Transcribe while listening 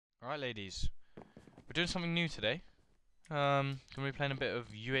Alright ladies, we're doing something new today. Gonna be playing a bit of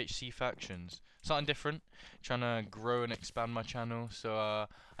UHC factions. Something different, trying to grow and expand my channel, so I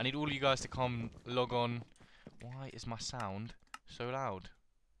need all you guys to come log on. Why is my sound so loud?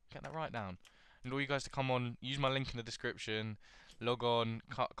 Get that right down. I need all you guys to come on, use my link in the description, log on,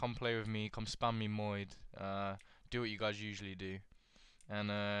 come play with me, come spam me MOID, do what you guys usually do. And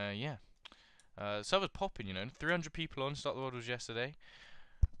yeah. Server's popping, you know, 300 people on, Start the World was yesterday.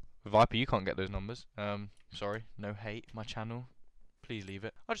 Viper, you can't get those numbers. Sorry, no hate, my channel. Please leave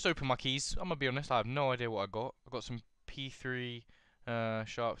it. I just opened my keys. I'm gonna be honest, I have no idea what I got. I got some P3,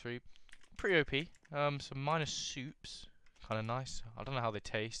 Sharp 3. Pretty OP. Some minor soups. Kinda nice. I don't know how they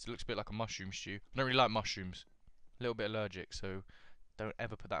taste. It looks a bit like a mushroom stew. I don't really like mushrooms. A little bit allergic, so don't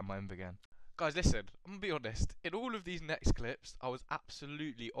ever put that in my mouth again. Guys, listen, I'm gonna be honest. In all of these next clips, I was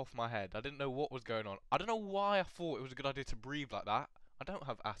absolutely off my head. I didn't know what was going on. I don't know why I thought it was a good idea to breathe like that. I don't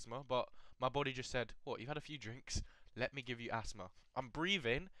have asthma, but my body just said, what, you've had a few drinks? Let me give you asthma. I'm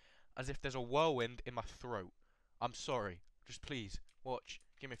breathing as if there's a whirlwind in my throat. I'm sorry. Just please, watch.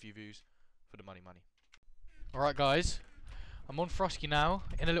 Give me a few views for the money. Alright guys, I'm on Frosky now,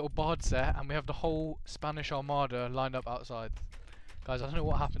 in a little bard set, and we have the whole Spanish Armada lined up outside. Guys, I don't know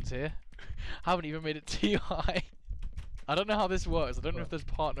what happens here. I haven't even made it too high. I don't know how this works. I don't know if there's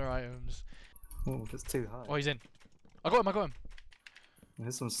partner items. Oh, it's too high. Oh, he's in. I got him.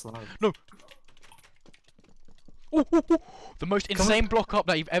 There's some slide. No! Ooh. The most insane block up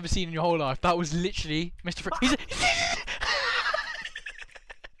that you've ever seen in your whole life. That was literally Mr. He's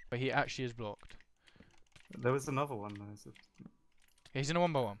But he actually is blocked. There was another one though. He's in a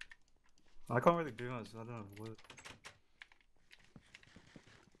 1x1. I can't really do much. I don't know what.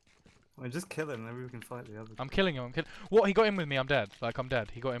 I mean, just kill him, maybe we can fight the other. I'm killing him. What? He got in with me. I'm dead. Like, I'm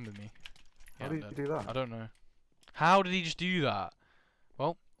dead. He got in with me. How did he do that? I don't know. How did he just do that?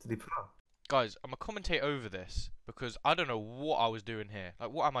 Well, did he put up? Guys, I'm gonna commentate over this because I don't know what I was doing here.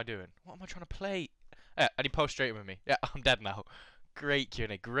 Like, what am I doing? What am I trying to play? Yeah, and he posed straight in with me. Yeah, I'm dead now. Great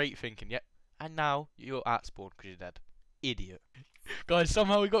Q&A, great thinking. Yeah, and now you're at spawn because you're dead. Idiot. Guys,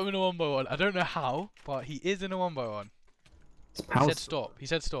 somehow we got him in a 1x1. I don't know how, but he is in a 1x1. He said stop. He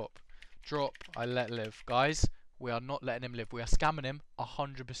said stop. Drop. I let live. Guys, we are not letting him live. We are scamming him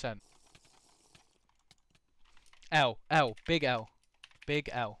 100%. L. Big L.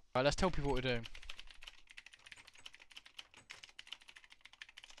 Big L. Alright, let's tell people what we're doing.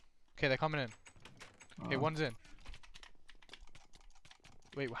 Okay, they're coming in. Okay, one's in.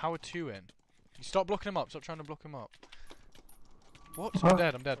 Wait, how are two in? You stop blocking him up. Stop trying to block him up. What? I'm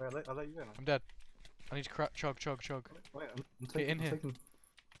dead. Wait, I'll let you in. I'm dead. I need to chug. Wait, I'm taking, in here. Taking...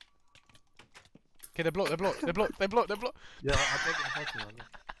 Okay, they're blocked. Yeah, I'll take it.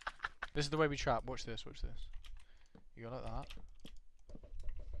 This is the way we trap. Watch this. You go like that.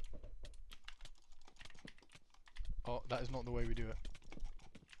 Oh, that is not the way we do it.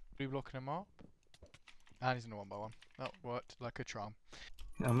 Are we blocking him up? And he's in a 1x1. That worked like a charm.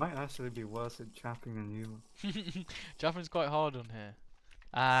 Yeah, I might actually be worse at chapping than you. Chapping's quite hard on here.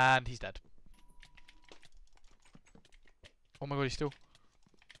 And he's dead. Oh my god, he's still.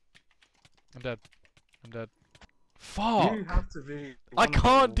 I'm dead. Fuck! You have to be. I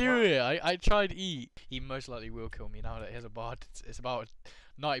can't do it! I tried to eat. He most likely will kill me now that he has a bard. It's about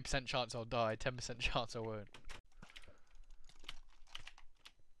a 90% chance I'll die, 10% chance I won't.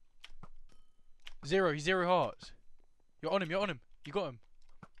 He's 0 hearts. You're on him. You got him.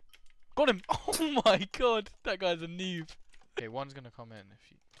 Got him! Oh my god! That guy's a noob. Okay, one's gonna come in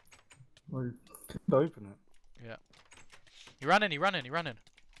if you... Well, open it. Yeah. He ran in.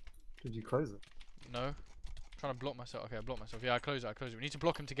 Did you close it? No. I'm trying to block myself. Okay, I blocked myself. Yeah, I close it. We need to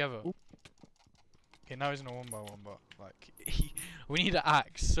block him together. Ooh. Okay, now he's in a 1x1, but like we need to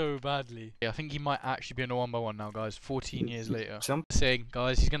act so badly. Yeah, I think he might actually be in a 1x1 now, guys. 14 years later. Sing,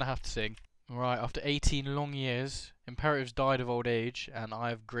 guys. He's gonna have to sing. Right, after 18 long years, Imperative's died of old age, and I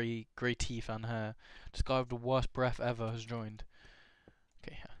have grey teeth and hair. This guy with the worst breath ever has joined.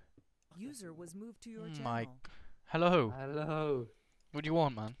 Okay. User was moved to your channel. Mike. Hello. Hello. What do you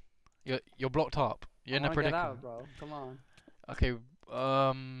want, man? You're blocked up. You're in a predicament. Get out, bro. Come on. Okay. You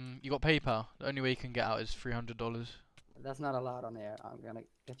got PayPal. The only way you can get out is $300. That's not allowed on air. I'm gonna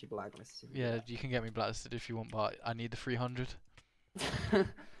get you blacklisted. Yeah, you can get me blacklisted if you want, but I need the 300.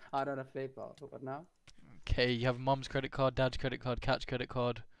 I don't have PayPal. What now? Okay, you have mum's credit card, dad's credit card, cat's credit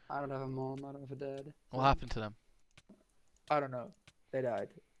card. I don't have a mom. I don't have a dad. What happened to them? I don't know. They died.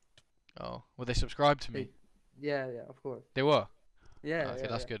 Oh, well, they subscribed to me. Yeah, of course. They were? Yeah. Okay,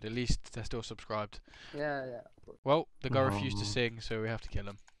 that's good. At least they're still subscribed. Yeah, of course. Well, the guy refused to sing, so we have to kill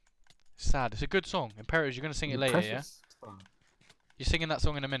him. Sad. It's a good song. Imperative, you're going to sing it later, yeah? You're singing that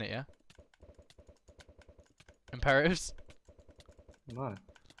song in a minute, yeah? Imperatives? No.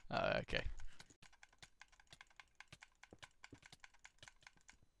 Oh, okay.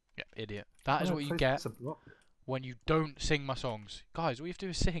 Yeah, idiot. That is Yeah, what you place get a block. when you don't sing my songs. Guys, all you have to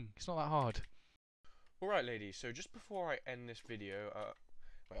do is sing. It's not that hard. Alright, ladies, so just before I end this video,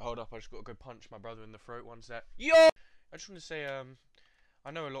 wait, hold up, I just gotta go punch my brother in the throat, one sec. Yo! I just want to say,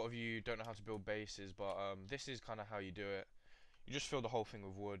 I know a lot of you don't know how to build bases, but this is kind of how you do it. You just fill the whole thing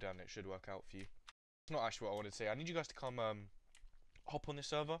with wood and it should work out for you. It's not actually what I wanted to say. I need you guys to come hop on this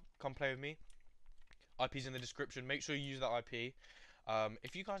server, come play with me. IP's in the description, make sure you use that IP.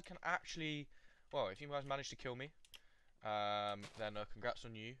 If you guys can actually, well, if you guys manage to kill me, then congrats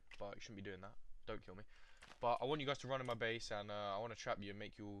on you, but you shouldn't be doing that. Don't kill me. But I want you guys to run in my base and I want to trap you and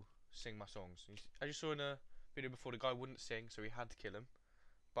make you all sing my songs. As you saw in a video before, the guy wouldn't sing, so we had to kill him.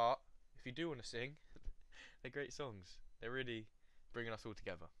 But if you do want to sing, they're great songs. They're really bringing us all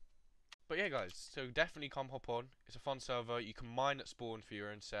together. But yeah, guys, so definitely come hop on. It's a fun server. You can mine at spawn for your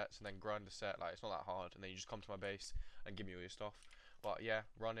own sets and then grind the set. Like, it's not that hard. And then you just come to my base and give me all your stuff. But yeah,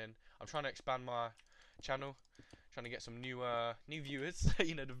 run in. I'm trying to expand my channel. Trying to get some new viewers.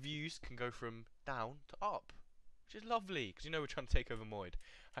 You know, the views can go from down to up, which is lovely. Because you know we're trying to take over MOID.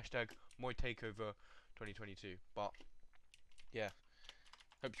 Hashtag MOID takeover 2022. But yeah,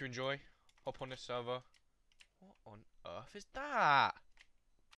 hope you enjoy. Hop on this server. What on earth is that?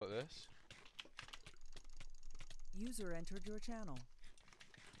 Got this. User entered your channel.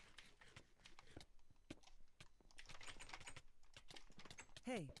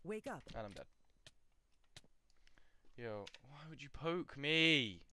 Hey, wake up. And I'm dead. Yo, why would you poke me?